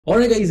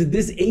और guys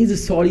this is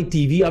sorry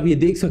TV, आप ये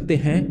देख सकते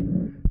हैं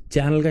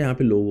चैनल का यहाँ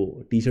पे लोगो,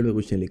 टी शर्ट पे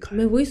कुछ नहीं लिखा।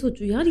 मैं वही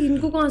सोचूं यार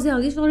इनको कहाँ से आ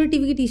गई सॉरी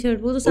टीवी की टी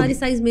शर्ट, वो तो सारी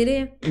साइज मेरे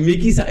हैं।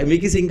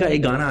 मिकी सिंह का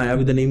एक गाना आया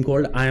with the name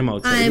called I am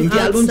outside, उनकी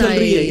एल्बम चल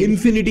रही है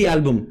इन्फिनिटी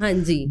एल्बम। हाँ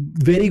जी,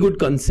 वेरी गुड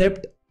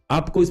कांसेप्ट।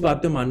 आपको इस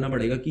बात पे मानना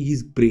पड़ेगा कि ही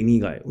इज ब्रेनी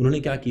गाय। उन्होंने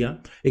क्या किया,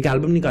 एक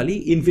एल्बम निकाली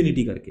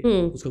इन्फिनिटी करके,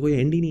 उसका कोई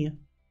एंड ही नहीं है,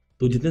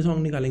 तो जितने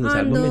सॉन्ग निकालेंगे उस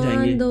एल्बम में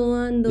जाएंगे।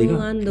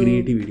 देखा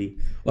क्रिएटिविटी।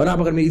 और आप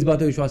अगर मेरी इस बात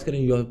पे विश्वास करें,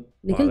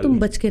 निखिल तुम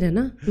बच के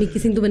रहना, मिकी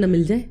सिंह तुम्हें ना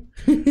मिल जाए।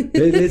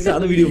 Let's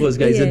start the video first,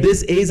 guys. So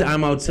this is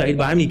I'm Outside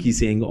by Mickey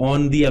Singh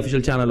on the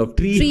official channel of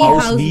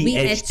Treehouse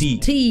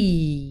VHT.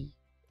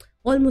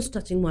 Almost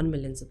touching 1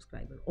 million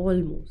subscribers.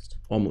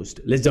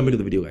 Almost. Let's jump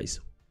into the video, guys.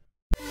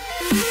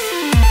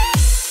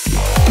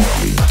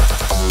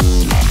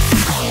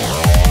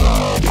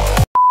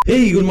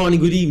 Hey, good morning,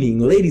 good evening,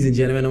 ladies and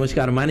gentlemen.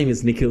 Namaskaram. My name is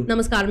Nikhil.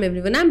 Namaskaram,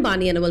 everyone. I'm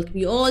Bani, and I welcome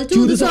you all to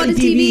the Sorry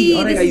TV.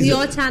 This is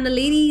your channel,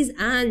 ladies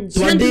and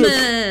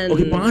gentlemen.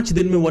 Okay, 5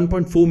 दिन में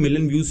 1.4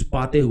 million views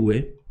पाते हुए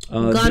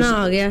गाना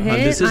आ गया है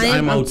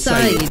I'm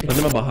outside.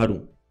 मतलब मैं बाहर हूँ.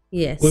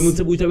 Yes. कोई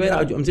मुझसे पूछा भाई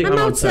आज हमसे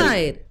I'm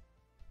outside.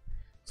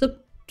 So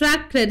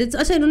track credits.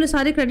 अच्छा इन्होंने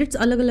सारे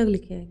credits अलग-अलग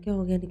लिखे हैं. क्या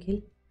हो गया निखिल?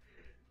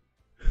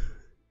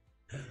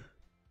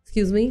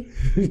 Excuse me.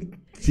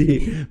 जी,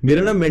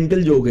 मेरा ना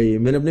मेंटल जोक है ये,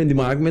 मैंने अपने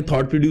दिमाग में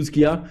थॉट प्रोड्यूस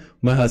किया,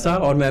 मैं हंसा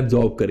और मैं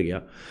एब्जॉर्ब कर गया।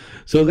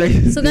 So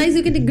guys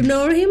you can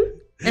ignore him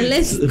and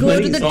let's go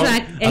to the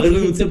track. अगर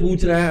कोई मुझसे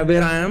पूछ रहा है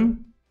where I am,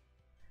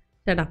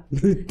 shut up.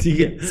 ठीक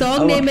है।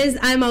 Song name is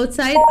I'm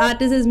Outside,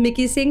 artist is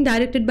Mickey Singh,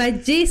 directed by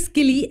Jess,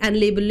 Skilly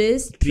and label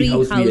is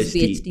Treehouse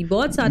VHT.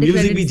 बहुत सारे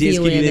म्यूजिक भी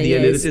Jess Skilly ने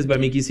दिया, lyricist by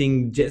Mickey Singh,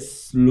 Jess,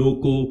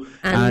 Loco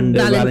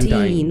and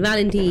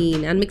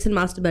Valentyn and mix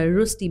and master by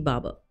Russ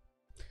Barber.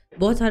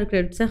 बहुत सारे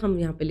credits हैं, हम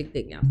यहाँ पे लिख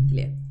देंगे आपके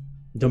लिए।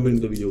 Jump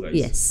into the video, guys.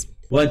 Yes.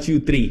 1, 2,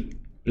 3,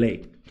 play.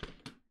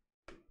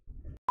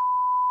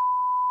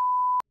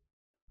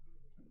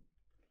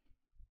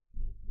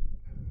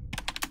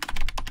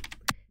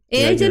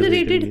 AI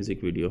generated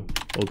music video.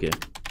 Okay.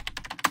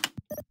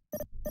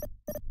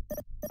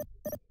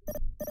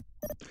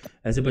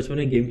 ऐसे बचपन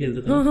में गेम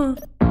खेलते थे। हाँ।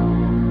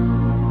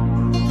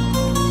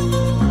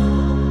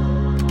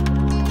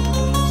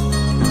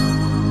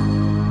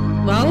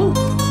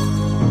 वाओ।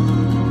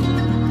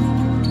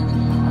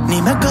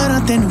 मैं करा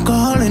तेनू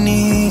कॉल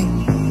नी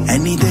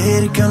एनी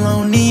देर क्यों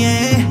लाउनी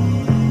है,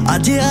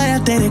 अज आया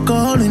तेरे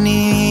कोल नी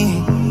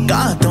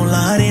का तो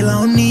लारे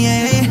लाउनी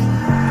है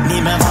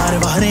नी। मैं बार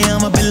बार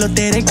आवा बिल्लो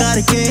तेरे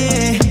करके,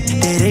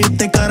 तेरे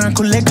उत्ते करा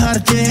खुले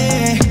खर्चे,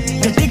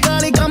 गड्डी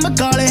काली कम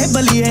काले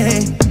बलिए,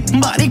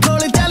 बारी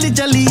कोल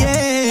चलिए।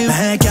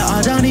 मैं क्या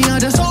आ जानी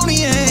आजा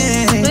सोनिए,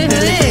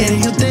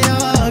 तेरे उत्ते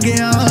आ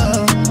गया,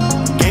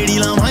 केड़ी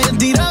लावां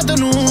अद्धी रात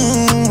नू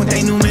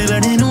तैनू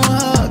मिलने नू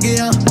आ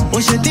गया। ओ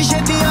छेती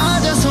छेती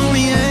आजा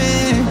सोनिए,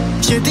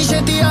 छेती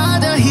छेती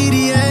आजा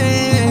हीरिए,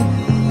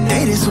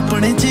 तेरे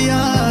सुपने च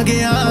आ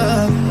गया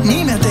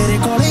नी मैं तेरे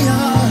कोले आ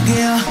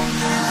गया।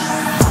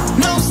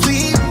 No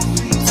sleep,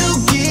 too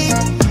geek,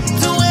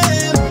 too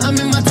am, I'm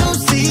in my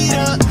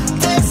two-seater,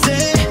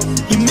 texting,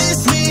 you miss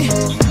me,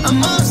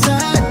 I'm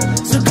outside,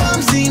 so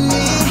come see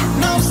me.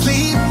 No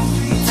sleep,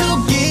 too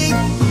geek,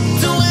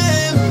 too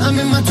am, I'm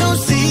in my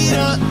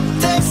two-seater,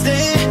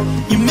 texting,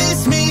 you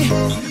miss me,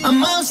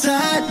 I'm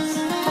outside.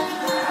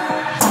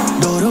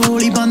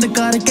 डोरोली बंद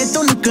करके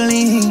तू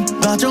निकली,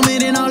 बाचो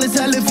मेरे नाल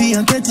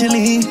सेल्फियां खिच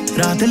ली,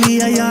 रात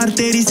लिया यार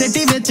तेरी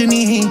सिटी विच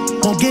नहीं,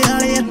 मोगे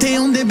वाले इत्थे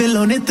आउंदे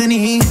बिल्लो नित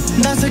नहीं।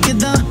 दस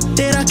किदां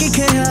तेरा की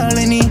ख्याल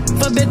नहीं,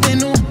 पब्बे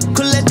तेनू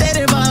खुले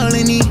तेरे वाल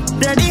नहीं,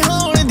 रेडी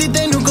होण दी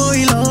तेनू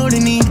कोई लोड़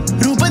नहीं,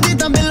 रूप दी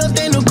तां बिल्लो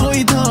तेनू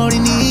कोई थोड़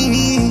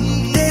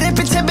नहीं, तेरे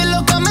पिछे बिल्लो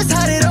कम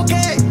सारे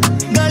रोके,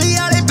 गली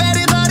वाले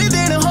पहरेदारी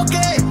देन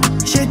होके,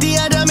 छेती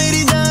आजा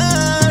मेरी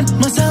जान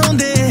मसा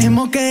आउंदे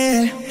मौके।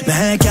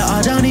 मैं क्या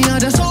आ जानी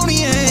आजा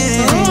सोनिए,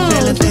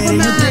 दिल तेरे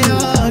उत्ते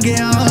आ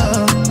गया,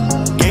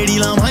 केड़ी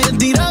लावां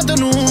अद्धी रात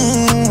नू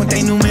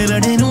तैनू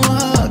मिलने नू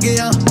आ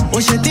गया।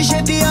 ओ छेती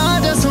छेती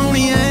आजा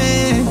सोनिए,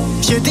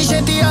 छेती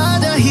छेती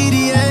आजा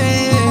हीरिए,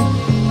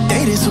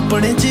 तेरे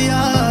सुपने च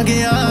आ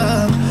गया,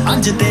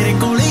 अज तेरे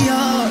कोले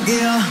आ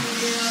गया।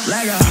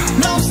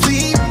 No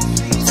sleep,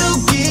 too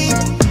geek,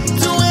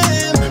 too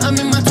am, I'm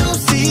in my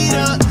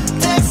two-seater,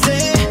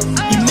 texting,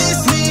 you miss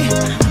me,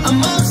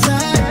 I'm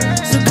outside,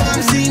 so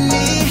come see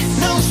me.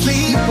 No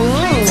sleep,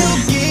 too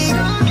geek,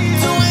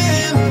 too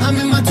am, I'm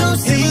in my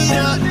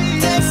two-seater,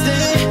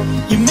 texting,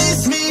 you miss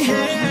me,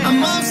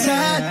 I'm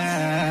outside.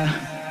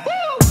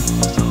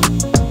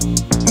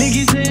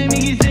 Mickey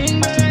Singh,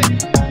 babe,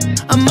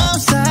 I'm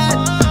outside.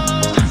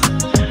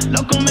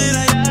 Loco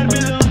mera yaar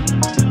below,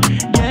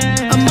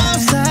 yeah, I'm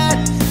outside.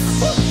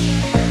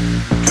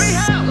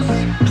 Treehouse,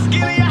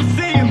 Skilly, I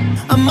see you,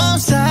 I'm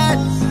outside.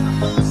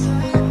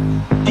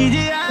 DJ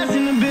eyes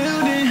in the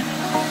building.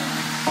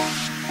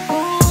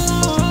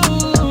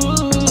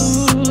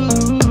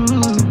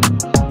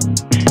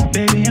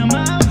 Baby, I'm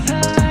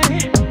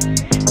outside.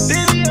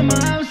 Baby, I'm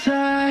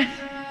outside.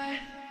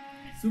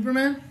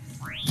 Superman.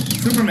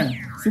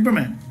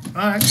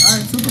 All right,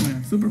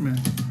 Superman. Superman.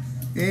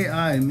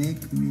 AI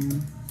make me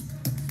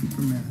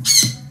Superman.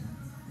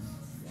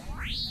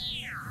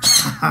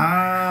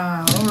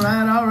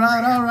 All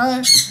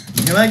right.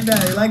 You like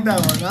that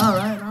one. All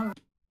right.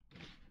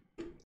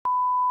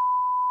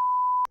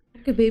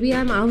 Okay, baby,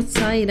 I'm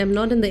outside. I'm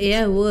not in the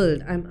AI world.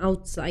 I'm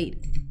outside.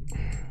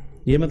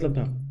 ये मतलब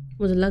था,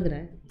 मुझे लग रहा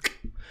है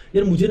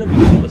यार मुझे ना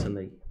वीडियो पसंद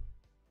आई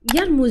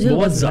यार, मुझे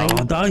बहुत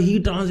ज्यादा ही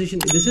transition.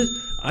 This is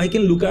I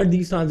can look at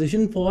this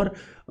transition for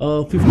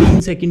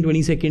 15 second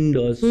 20 second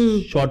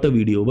shorter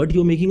video, but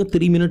you are making a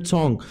 3-minute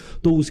song.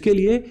 तो उसके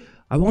लिए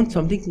I want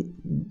something,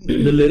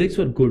 the lyrics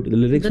were good, the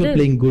lyrics were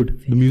playing good,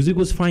 the music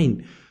was fine.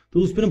 तो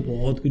उस पे ना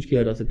बहुत कुछ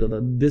किया जा सकता था.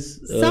 दिस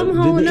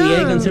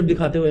एआई कांसेप्ट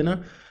दिखाते हुए ना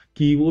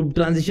कि वो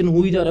ट्रांजिशन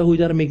हो ही जा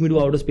रहा, make me do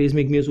outer space,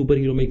 make me a super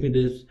hero, make me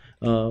this.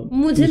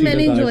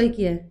 मैंने एंजॉय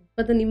किया है,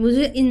 पता नहीं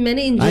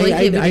मैंने एंजॉय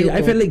किया.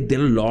 I felt like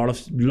there are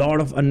lot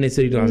of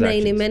unnecessary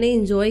transactions. नहीं मैंने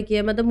एंजॉय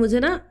किया, मतलब मुझे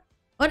ना,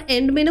 और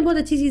एंड में ना बहुत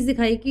अच्छी चीज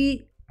दिखाई कि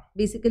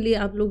बेसिकली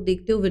आप लोग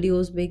देखते हो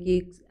वीडियोस में कि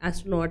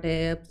एस्ट्रोनॉट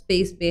है,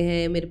 स्पेस पे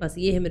है, मेरे पास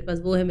ये है, मेरे पास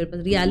वो है, मेरे पास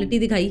रियलिटी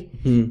दिखाई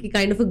कि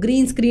kind of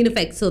green screen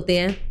effects होते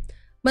हैं.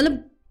 मतलब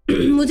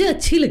मुझे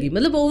अच्छी लगी,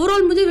 मतलब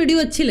ओवरऑल मुझे वीडियो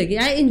अच्छी लगी.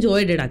 I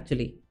enjoyed it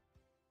actually.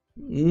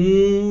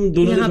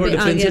 दोनों थोड़े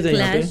डिफरेंसेस हैं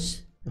यहाँ पे.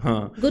 हाँ,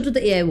 go to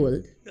the AI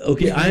world.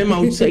 Okay, I am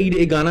outside.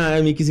 एक गाना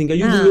आया मिकी सिंह का.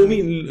 You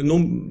know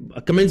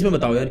कमेंट्स में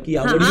बताओ यार कि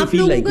आप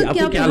फील लाइक,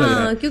 आपको क्या लग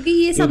रहा है? क्योंकि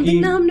ये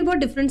समथिंग ना हमने बहुत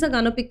डिफरेंट सा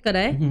गाना पिक करा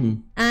है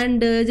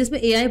एंड जिसमें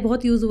AI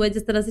बहुत यूज हुआ है,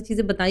 जिस तरह से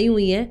चीजें बताई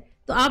हुई हैं.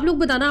 तो आप लोग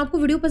बताना आपको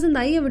वीडियो पसंद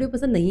आई या वीडियो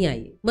पसंद नहीं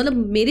आई.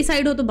 मतलब मेरी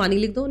साइड हो तो बानी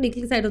लिख दो,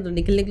 निखिल की साइड हो तो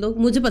निखिल लिख दो.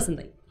 मुझे पसंद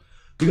आई.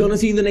 We're gonna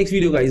see in the next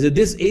video, guys.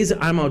 This is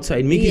I'm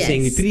Outside. Mickey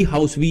saying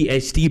Treehouse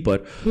VHT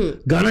पर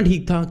गाना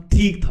ठीक था.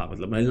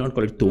 मतलब I'll not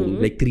call it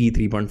like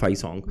 3.5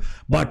 song,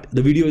 but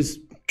the video is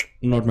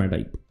not my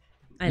type.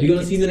 We're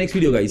gonna see in the next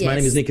video, guys. My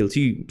name is Nikhil.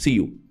 See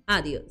you.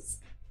 Adios.